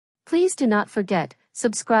Please do not forget,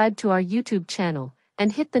 subscribe to our YouTube channel,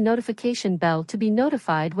 and hit the notification bell to be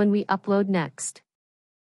notified when we upload next.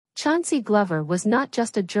 Chauncey Glover was not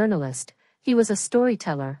just a journalist, he was a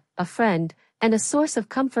storyteller, a friend, and a source of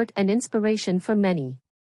comfort and inspiration for many.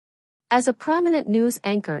 As a prominent news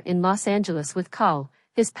anchor in Los Angeles with KCAL,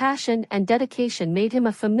 his passion and dedication made him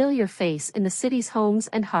a familiar face in the city's homes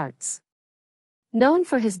and hearts. Known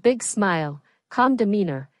for his big smile, calm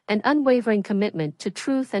demeanor, and unwavering commitment to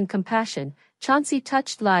truth and compassion, Chauncey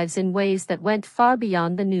touched lives in ways that went far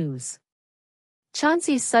beyond the news.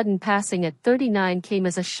 Chauncey's sudden passing at 39 came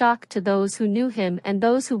as a shock to those who knew him and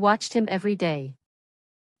those who watched him every day.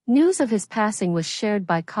 News of his passing was shared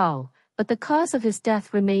by KCAL, but the cause of his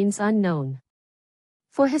death remains unknown.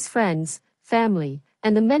 For his friends, family,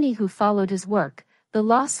 and the many who followed his work, the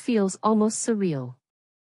loss feels almost surreal.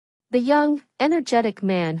 The young, energetic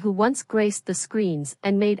man who once graced the screens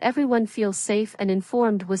and made everyone feel safe and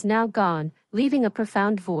informed was now gone, leaving a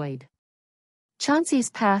profound void. Chauncey's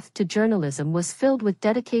path to journalism was filled with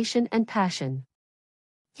dedication and passion.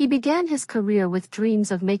 He began his career with dreams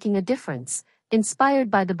of making a difference, inspired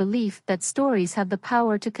by the belief that stories have the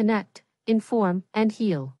power to connect, inform, and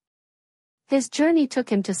heal. His journey took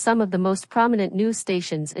him to some of the most prominent news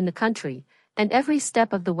stations in the country, and every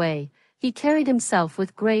step of the way, he carried himself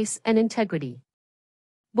with grace and integrity.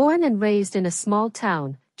 Born and raised in a small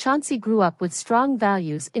town, Chauncey grew up with strong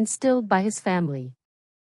values instilled by his family.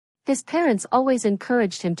 His parents always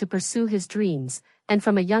encouraged him to pursue his dreams, and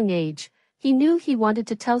from a young age, he knew he wanted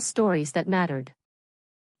to tell stories that mattered.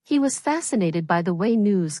 He was fascinated by the way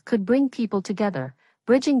news could bring people together,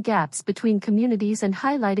 bridging gaps between communities and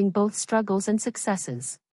highlighting both struggles and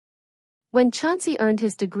successes. When Chauncey earned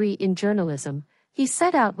his degree in journalism, he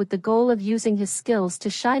set out with the goal of using his skills to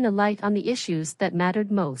shine a light on the issues that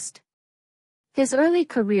mattered most. His early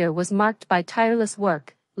career was marked by tireless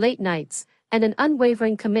work, late nights, and an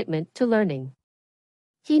unwavering commitment to learning.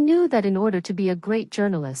 He knew that in order to be a great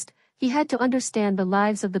journalist, he had to understand the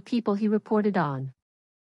lives of the people he reported on.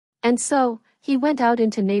 And so, he went out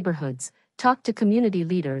into neighborhoods, talked to community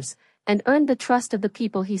leaders, and earned the trust of the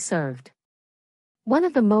people he served. One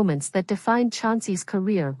of the moments that defined Chauncey's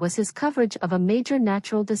career was his coverage of a major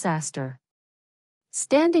natural disaster.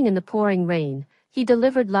 Standing in the pouring rain, he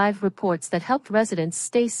delivered live reports that helped residents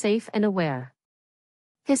stay safe and aware.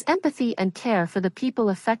 His empathy and care for the people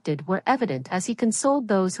affected were evident as he consoled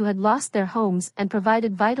those who had lost their homes and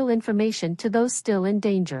provided vital information to those still in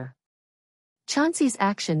danger. Chauncey's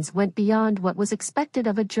actions went beyond what was expected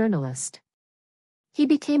of a journalist. He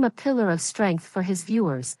became a pillar of strength for his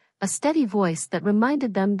viewers, a steady voice that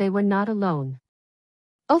reminded them they were not alone.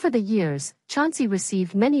 Over the years, Chauncey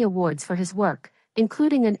received many awards for his work,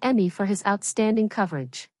 including an Emmy for his outstanding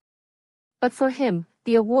coverage. But for him,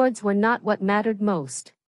 the awards were not what mattered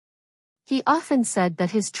most. He often said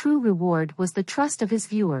that his true reward was the trust of his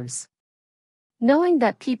viewers. Knowing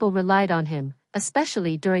that people relied on him,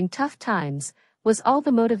 especially during tough times, was all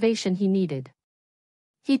the motivation he needed.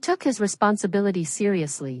 He took his responsibility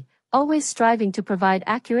seriously, always striving to provide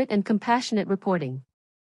accurate and compassionate reporting.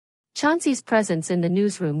 Chauncey's presence in the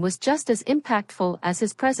newsroom was just as impactful as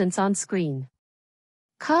his presence on screen.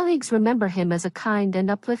 Colleagues remember him as a kind and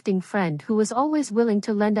uplifting friend who was always willing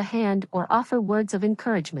to lend a hand or offer words of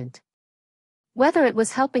encouragement. Whether it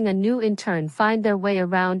was helping a new intern find their way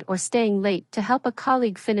around or staying late to help a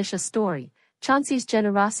colleague finish a story, Chauncey's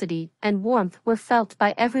generosity and warmth were felt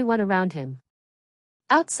by everyone around him.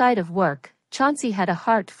 Outside of work, Chauncey had a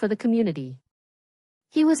heart for the community.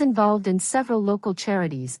 He was involved in several local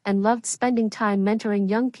charities and loved spending time mentoring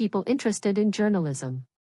young people interested in journalism.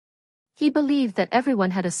 He believed that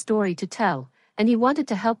everyone had a story to tell, and he wanted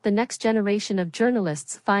to help the next generation of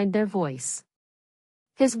journalists find their voice.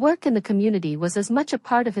 His work in the community was as much a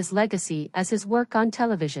part of his legacy as his work on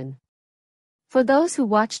television. For those who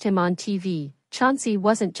watched him on TV, Chauncey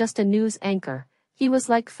wasn't just a news anchor, he was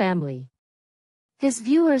like family. His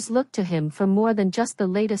viewers looked to him for more than just the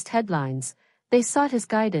latest headlines, they sought his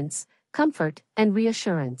guidance, comfort, and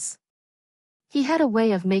reassurance. He had a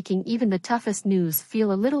way of making even the toughest news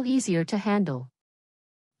feel a little easier to handle.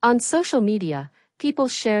 On social media, people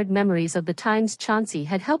shared memories of the times Chauncey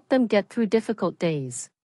had helped them get through difficult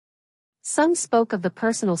days. Some spoke of the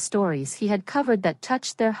personal stories he had covered that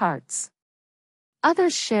touched their hearts.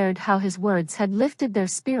 Others shared how his words had lifted their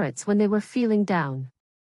spirits when they were feeling down.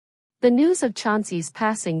 The news of Chauncey's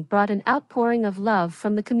passing brought an outpouring of love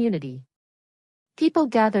from the community. People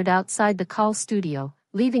gathered outside the KCAL studio,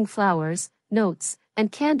 leaving flowers, notes,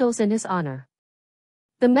 and candles in his honor.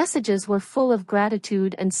 The messages were full of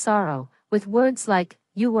gratitude and sorrow, with words like,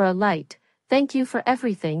 "You were a light, thank you for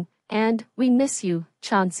everything," and "We miss you,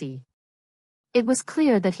 Chauncey." It was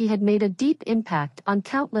clear that he had made a deep impact on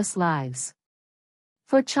countless lives.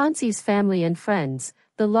 For Chauncey's family and friends,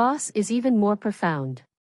 the loss is even more profound.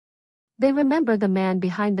 They remember the man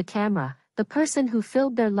behind the camera, the person who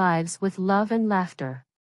filled their lives with love and laughter.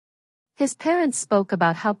 His parents spoke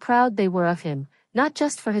about how proud they were of him, not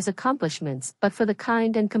just for his accomplishments but for the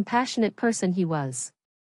kind and compassionate person he was.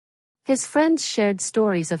 His friends shared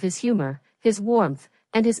stories of his humor, his warmth,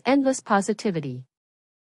 and his endless positivity.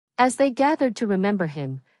 As they gathered to remember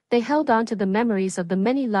him, they held on to the memories of the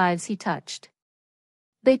many lives he touched.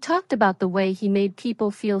 They talked about the way he made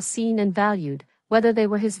people feel seen and valued, whether they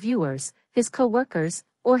were his viewers, his co-workers,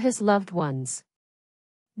 or his loved ones.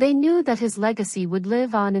 They knew that his legacy would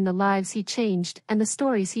live on in the lives he changed and the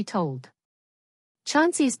stories he told.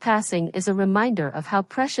 Chauncey's passing is a reminder of how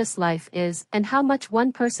precious life is and how much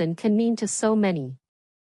one person can mean to so many.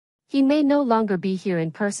 He may no longer be here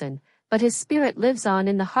in person, but his spirit lives on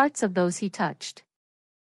in the hearts of those he touched.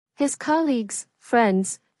 His colleagues,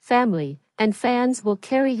 friends, family, and fans will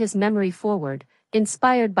carry his memory forward,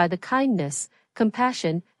 inspired by the kindness,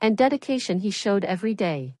 compassion, and dedication he showed every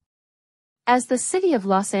day. As the city of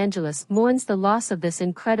Los Angeles mourns the loss of this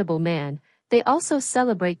incredible man, they also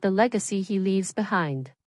celebrate the legacy he leaves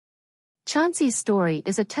behind. Chauncey's story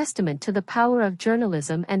is a testament to the power of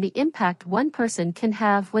journalism and the impact one person can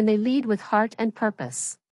have when they lead with heart and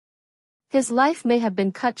purpose. His life may have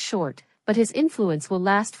been cut short, but his influence will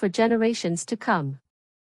last for generations to come.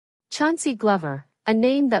 Chauncy Glover, a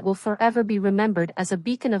name that will forever be remembered as a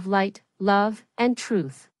beacon of light, love, and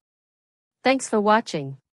truth. Thanks for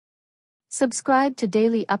watching. Subscribe to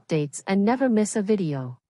daily updates and never miss a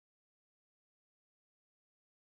video.